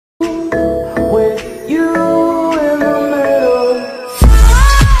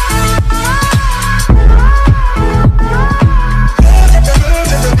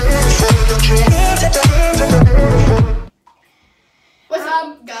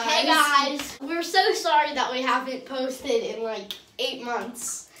guys. Hey guys, we're so sorry that we haven't posted in like 8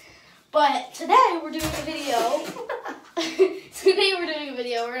 months. But today we're doing a video.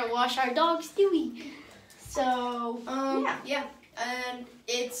 We're gonna wash our dog Stewie. So, yeah. And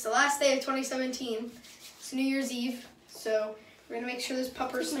it's the last day of 2017. It's New Year's Eve. So we're gonna make sure this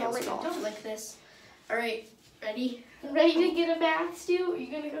pupper smells good. Don't lick this. All right, ready? Ready to get a bath, Stu? Are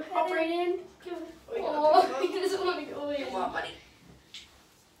you gonna go hop right in? Oh, he doesn't want to go in. Come on, buddy.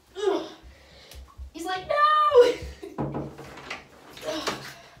 Ugh. He's like, no!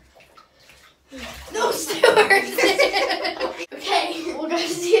 No, Stuart! Okay, we'll go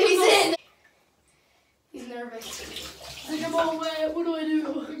see if he's in. He's nervous. Like, I'm all wet. What do I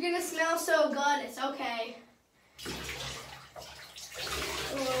do? You're gonna smell so good. It's okay.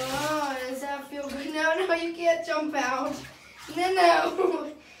 Oh, does that feel good? No, you can't jump out.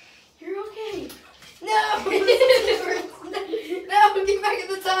 No. You're okay. No. No, get back in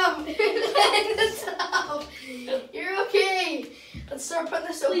the tub. Get in the tub. You're okay. Let's start putting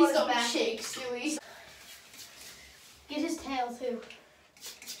the soap on his back. Shake, Stewie. Get his tail too.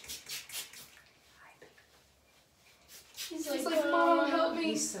 He's like, Mom, help me.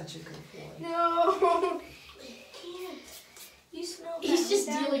 He's such a good boy. No. He can't. You smell bad. He's just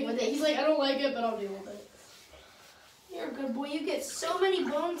dealing with it. He's like, I don't like it, but I'll deal with it. You're a good boy. You get so many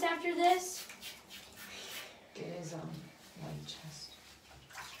bones after this. Get his white chest.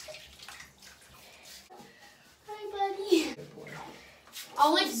 Hi, buddy. Good boy.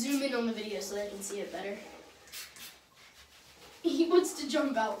 I'll like zoom in on the video so that I can see it better. He wants to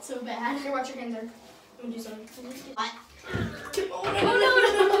jump out so bad. Here, watch your hands there. I'm gonna do something. What? Oh,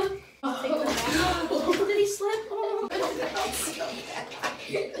 no. Did he slip? Oh.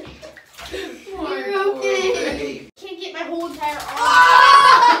 You're okay. Can't get my whole entire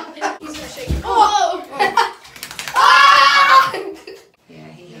arm. He's gonna shake it. Oh! Yeah,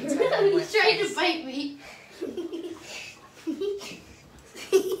 he hates it. He's trying to bite me.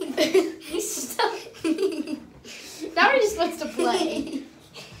 He's stuck. Now he just wants to play.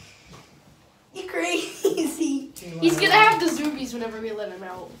 You crazy. He's gonna have the zoomies whenever we let him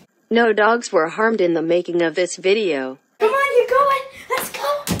out. No dogs were harmed in the making of this video. Come on, you're going. Let's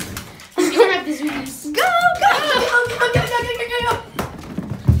go. He's gonna have the zoomies. Go, go.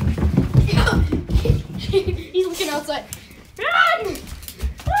 He's looking outside. Run!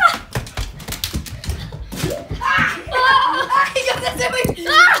 He got that sandwich.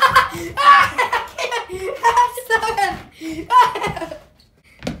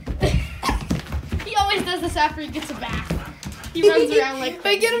 He always does this after he gets a bath. He runs around like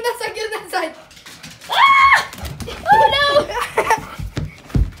Wait, get him that side, get him that side. Oh no!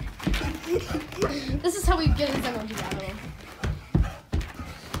 This is how we get his energy out of him.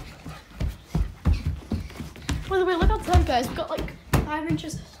 By the way, look outside, guys. We got like 5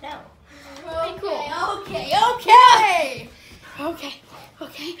 inches of snow. Okay, cool. Okay. Okay.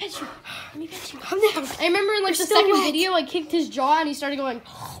 Let me pet you. Calm down. I remember in like the second video, I kicked his jaw and he started going.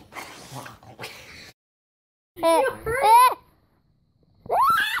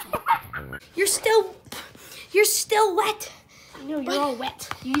 You're still wet. I know, you're all wet.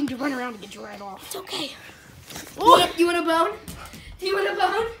 You need to run around and get your right off. It's okay. You want a bone? Do you want a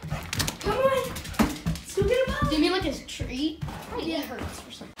bone? Come on. Let's go get a bone. Do you mean like his treat? It hurts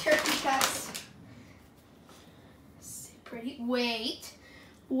for some. Turkey cuts. Pretty. Wait.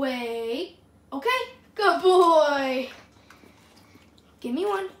 Okay. Good boy. Give me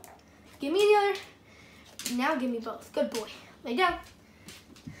one. Give me the other. Now give me both. Good boy. Lay down.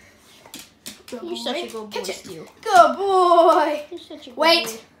 Good You're boy. such a good boy, Catch it. Stu. Good boy. You're such a good Wait.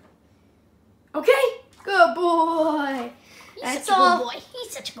 boy. Okay. Good boy. He's That's such a all. good boy.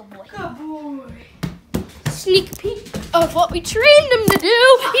 He's such a good boy. Good boy. Sneak peek of what we trained him to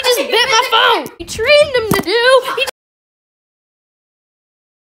do. He just bit my phone. We trained him to do.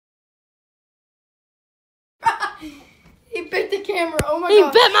 He bit the camera. Oh my He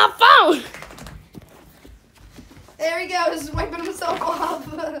god. bit my phone. There he goes, wiping himself off.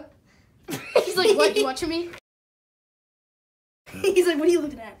 He's like, what, you watching me? He's like, what are you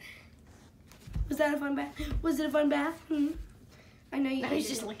looking at? Was that a fun bath? Was it a fun bath? I know you. Now he's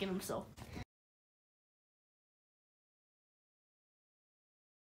just licking himself.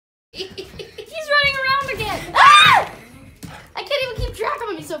 He's running around again. Ah! I can't even keep track of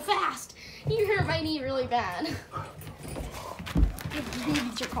him. He's so fast. You hurt my knee really bad. Your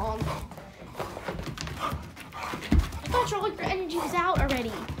babies are calm. I thought all your energy was out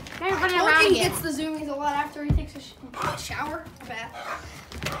already. Now you're running around He again. gets the zoomies a lot after he takes a shower. A bath.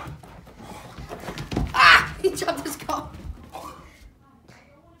 Ah! He dropped his cup.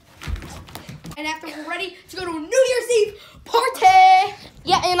 And after we're ready to go to a New Year's Eve party.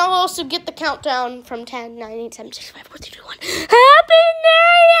 Yeah, and then I'll also get the countdown from 10, 9, 8, 7, 6, 5, 4, 3, 2, 1. Happy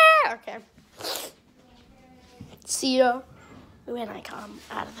New Year! Okay. See ya when I come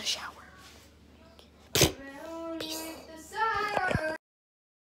out of the shower.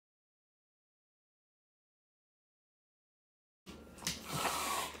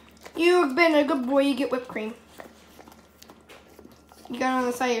 You've been a good boy. You get whipped cream. You got it on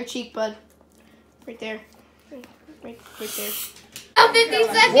the side of your cheek, bud. Right there. Right there. Oh, 50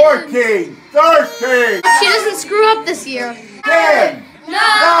 seconds. 14, 13, She doesn't screw up this year. 10,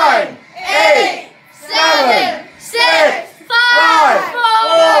 9, 8, 7, 6, 5,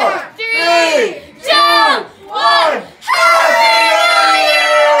 4, 3, 2, 1.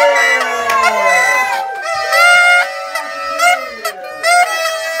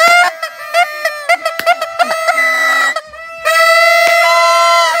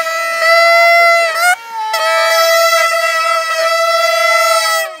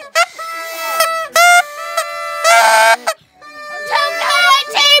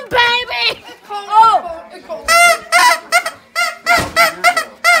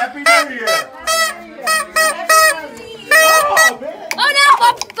 Happy New Year! Happy New Year! Oh, man! Oh no,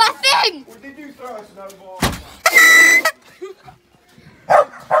 my thing! What did you throw us another ball?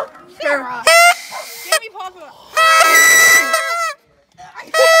 Sarah. Give me Papa.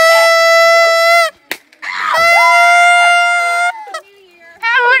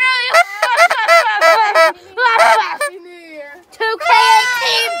 Happy New Year.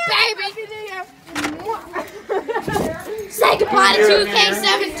 2K18, baby! Say goodbye to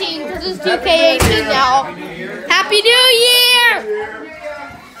 2K17 because it's 2K18 now. Happy New Year!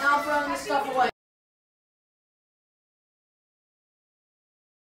 Now throwing the stuff away.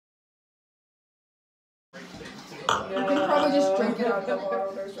 You can probably just drink it out of the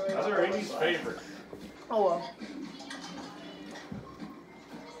bottle. Those are Amy's favorite. Oh well.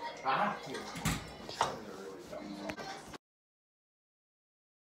 Thank you.